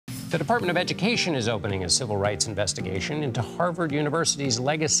The Department of Education is opening a civil rights investigation into Harvard University's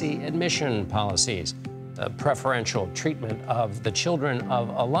legacy admission policies. The preferential treatment of the children of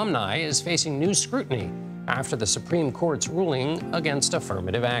alumni is facing new scrutiny after the Supreme Court's ruling against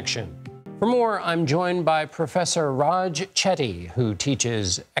affirmative action. For more, I'm joined by Professor Raj Chetty, who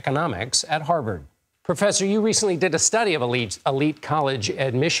teaches economics at Harvard. Professor, you recently did a study of elite college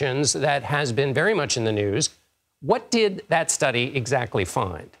admissions that has been very much in the news. What did that study exactly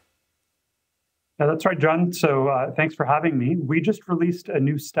find? Yeah, that's right, John. So thanks for having me. We just released a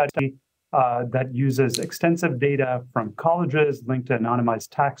new study that uses extensive data from colleges linked to anonymized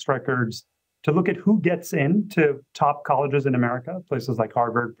tax records to look at who gets into top colleges in America, places like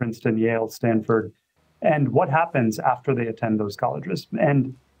Harvard, Princeton, Yale, Stanford, and what happens after they attend those colleges.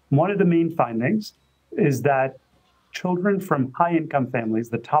 And one of the main findings is that children from high-income families,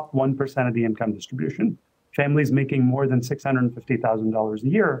 the top 1% of the income distribution, families making more than $650,000 a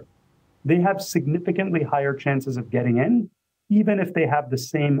year, they have significantly higher chances of getting in, even if they have the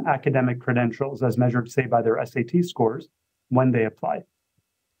same academic credentials as measured, say, by their SAT scores when they apply.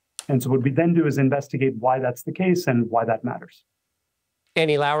 And so what we then do is investigate why that's the case and why that matters.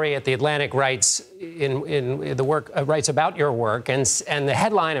 Annie Lowry at The Atlantic writes in the work writes about your work, and the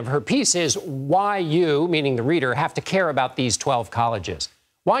headline of her piece is "Why You," meaning the reader, have to care about these 12 colleges.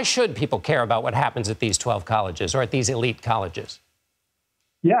 Why should people care about what happens at these 12 colleges or at these elite colleges?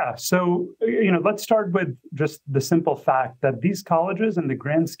 Yeah, so let's start with just the simple fact that these colleges, in the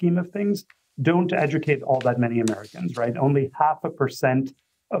grand scheme of things, don't educate all that many Americans, right? Only 0.5%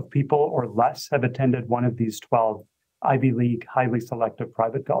 of people or less have attended one of these 12 Ivy League, highly selective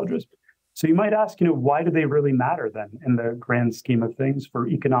private colleges. So you might ask, why do they really matter then in the grand scheme of things for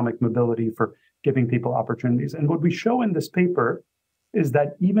economic mobility, for giving people opportunities? And what we show in this paper is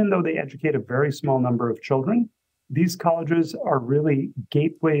that even though they educate a very small number of children, these colleges are really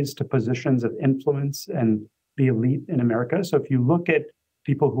gateways to positions of influence and the elite in America. So if you look at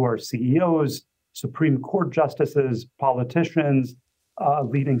people who are CEOs, Supreme Court justices, politicians,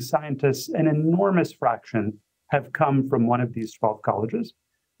 leading scientists, an enormous fraction have come from one of these 12 colleges.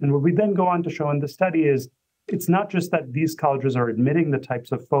 And what we then go on to show in the study is it's not just that these colleges are admitting the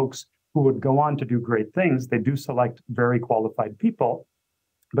types of folks who would go on to do great things. They do select very qualified people.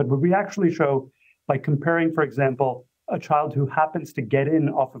 But what we actually show by comparing, for example, a child who happens to get in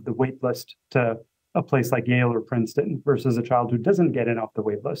off of the wait list to a place like Yale or Princeton versus a child who doesn't get in off the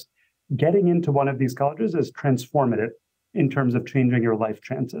wait list, getting into one of these colleges is transformative in terms of changing your life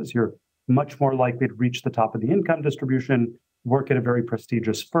chances. You're much more likely to reach the top of the income distribution, work at a very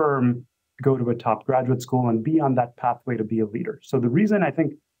prestigious firm, go to a top graduate school, and be on that pathway to be a leader. So the reason I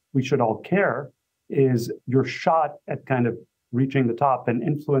think we should all care is your shot at kind of reaching the top and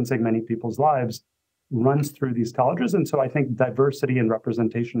influencing many people's lives runs through these colleges. And so I think diversity and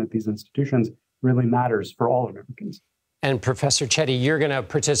representation at these institutions really matters for all Americans. And Professor Chetty, you're going to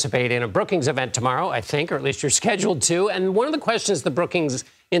participate in a Brookings event tomorrow, I think, or at least you're scheduled to. And one of the questions the Brookings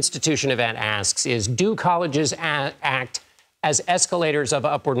Institution event asks is, do colleges act as escalators of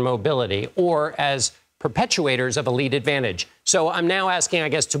upward mobility or as perpetuators of elite advantage? So I'm now asking, I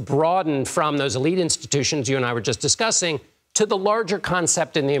guess, to broaden from those elite institutions you and I were just discussing to the larger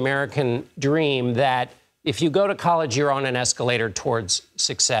concept in the American dream that if you go to college, you're on an escalator towards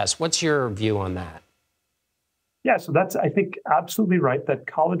success. What's your view on that? Yeah, so that's, I think, absolutely right, that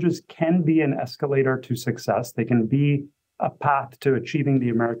colleges can be an escalator to success. They can be a path to achieving the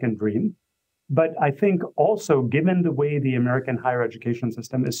American dream. But I think also, given the way the American higher education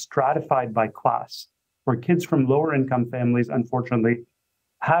system is stratified by class, where kids from lower income families, unfortunately,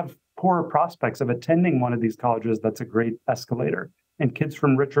 have poorer prospects of attending one of these colleges that's a great escalator. And kids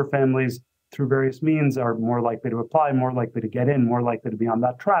from richer families, through various means, are more likely to apply, more likely to get in, more likely to be on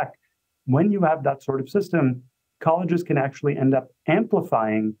that track. When you have that sort of system, colleges can actually end up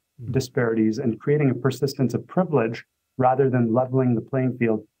amplifying disparities and creating a persistence of privilege rather than leveling the playing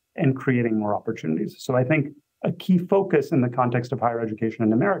field and creating more opportunities. So I think a key focus in the context of higher education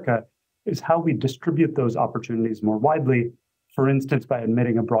in America is how we distribute those opportunities more widely, for instance, by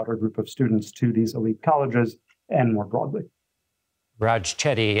admitting a broader group of students to these elite colleges and more broadly. Raj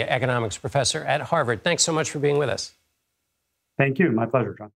Chetty, economics professor at Harvard. Thanks so much for being with us. Thank you. My pleasure, John.